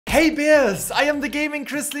Hey bears, I am the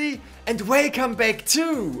Gaming-Grizzly and welcome back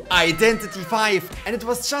to Identity 5. And it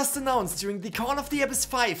was just announced during the Call of the Abyss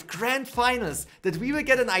 5 Grand Finals that we will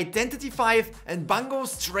get an Identity 5 and Bungo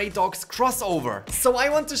Stray Dogs Crossover. So I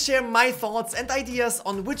want to share my thoughts and ideas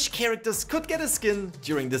on which characters could get a skin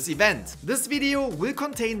during this event. This video will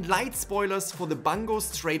contain light spoilers for the Bungo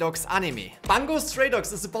Stray Dogs anime. Bungo Stray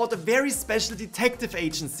Dogs is about a very special detective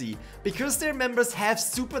agency because their members have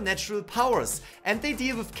supernatural powers and they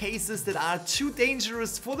deal with cases that are too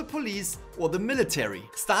dangerous for the police or the military.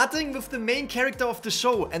 Starting with the main character of the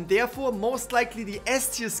show and therefore most likely the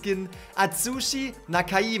S-tier skin, Atsushi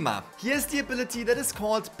Nakajima. He has the ability that is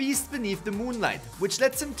called Beast Beneath the Moonlight, which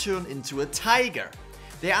lets him turn into a tiger.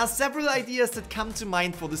 There are several ideas that come to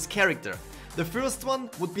mind for this character. The first one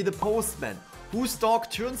would be the Postman, whose dog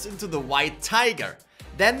turns into the white tiger.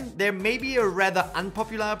 Then there may be a rather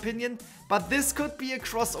unpopular opinion, but this could be a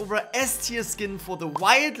crossover S-tier skin for the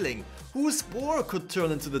Wildling, whose boar could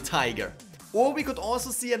turn into the tiger. Or we could also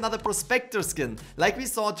see another Prospector skin, like we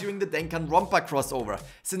saw during the Danganronpa crossover,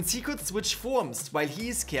 since he could switch forms while he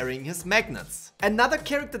is carrying his magnets. Another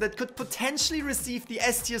character that could potentially receive the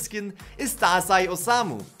S-tier skin is Dazai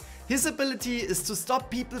Osamu. His ability is to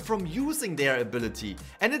stop people from using their ability,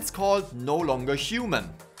 and it's called No Longer Human.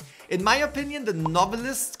 In my opinion, the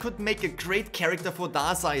Novelist could make a great character for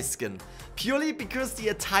Dazai's skin, purely because the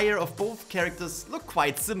attire of both characters look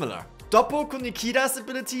quite similar. Doppo Kunikida's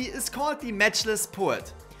ability is called the Matchless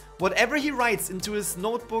Poet. Whatever he writes into his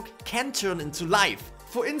notebook can turn into life.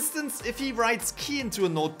 For instance, if he writes key into a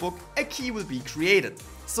notebook, a key will be created.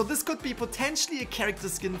 So this could be potentially a character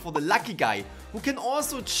skin for the lucky guy, who can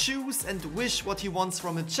also choose and wish what he wants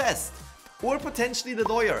from a chest. Or potentially the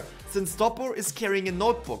lawyer, since Doppo is carrying a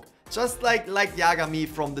notebook, just like Yagami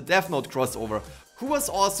from the Death Note crossover, who was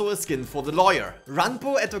also a skin for the lawyer.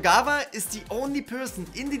 Ranpo Edogawa is the only person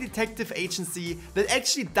in the detective agency that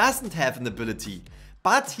actually doesn't have an ability.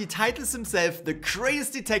 But he titles himself the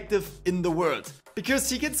craziest detective in the world, because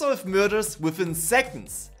he can solve murders within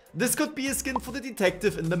seconds. This could be a skin for the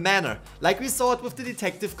detective in the manor, like we saw it with the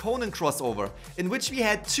Detective Conan crossover, in which we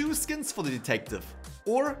had two skins for the detective.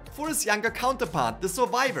 Or for his younger counterpart, the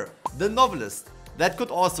survivor, the novelist. That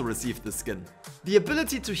could also receive the skin. The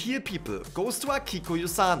ability to heal people goes to Akiko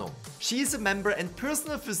Yosano. She is a member and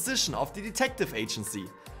personal physician of the detective agency.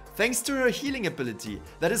 Thanks to her healing ability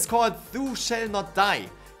that is called Thou Shall Not Die,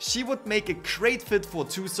 she would make a great fit for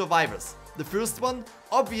two survivors. The first one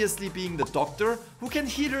obviously being the doctor, who can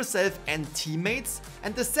heal herself and teammates,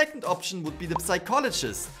 and the second option would be the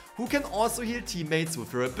psychologist, who can also heal teammates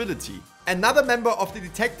with her ability. Another member of the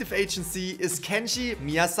detective agency is Kenji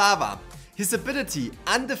Miyazawa. His ability,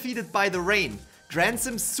 Undefeated by the Rain, grants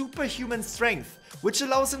him superhuman strength, which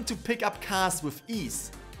allows him to pick up cars with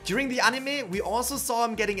ease. During the anime, we also saw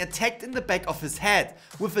him getting attacked in the back of his head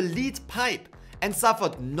with a lead pipe and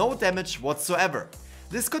suffered no damage whatsoever.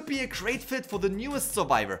 This could be a great fit for the newest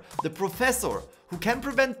survivor, the Professor, who can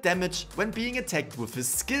prevent damage when being attacked with his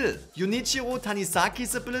skill. Jun'ichiro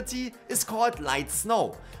Tanizaki's ability is called Light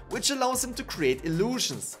Snow, which allows him to create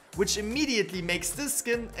illusions, which immediately makes this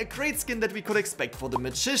skin a great skin that we could expect for the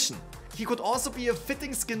Magician. He could also be a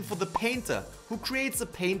fitting skin for the Painter, who creates a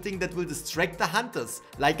painting that will distract the hunters,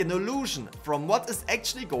 like an illusion from what is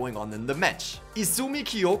actually going on in the match. Izumi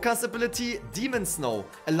Kyouka's ability, Demon Snow,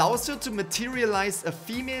 allows her to materialize a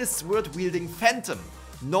female sword-wielding phantom,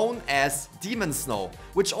 known as Demon Snow,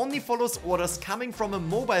 which only follows orders coming from a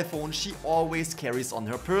mobile phone she always carries on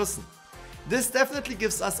her person. This definitely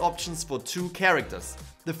gives us options for two characters.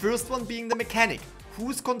 The first one being the mechanic,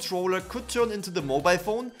 whose controller could turn into the mobile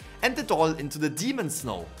phone and the doll into the Demon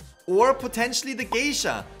Snow. Or potentially the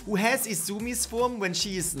Geisha, who has Izumi's form when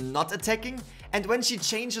she is not attacking, and when she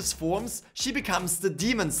changes forms, she becomes the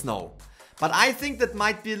Demon Snow. But I think that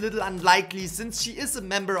might be a little unlikely since she is a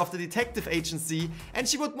member of the detective agency and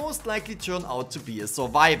she would most likely turn out to be a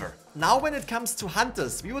survivor. Now when it comes to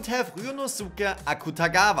hunters, we would have Ryunosuke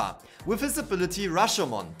Akutagawa with his ability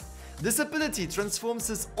Rashomon. This ability transforms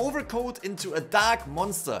his overcoat into a dark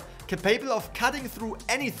monster capable of cutting through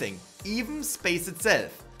anything, even space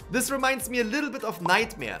itself. This reminds me a little bit of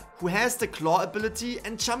Nightmare, who has the claw ability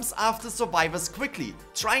and jumps after survivors quickly,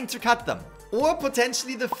 trying to cut them. Or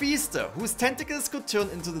potentially the Feaster, whose tentacles could turn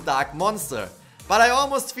into the dark monster. But I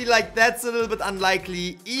almost feel like that's a little bit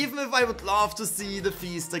unlikely, even if I would love to see the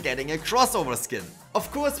Feaster getting a crossover skin. Of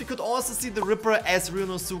course, we could also see the Ripper as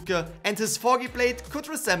Ryunosuke, and his Foggy Blade could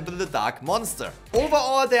resemble the Dark Monster.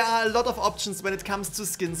 Overall, there are a lot of options when it comes to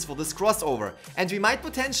skins for this crossover, and we might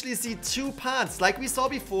potentially see 2 parts like we saw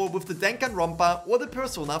before with the Danganronpa or the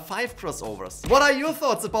Persona 5 crossovers. What are your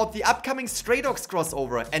thoughts about the upcoming Stray Dogs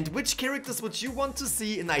crossover, and which characters would you want to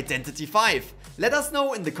see in Identity V? Let us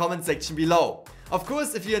know in the comment section below. Of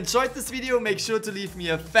course, if you enjoyed this video, make sure to leave me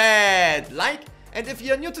a fat like. And if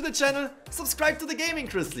you're new to the channel, subscribe to the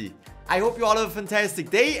Gaming-Grizzly. I hope you all have a fantastic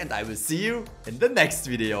day, and I will see you in the next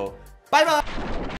video. Bye bye!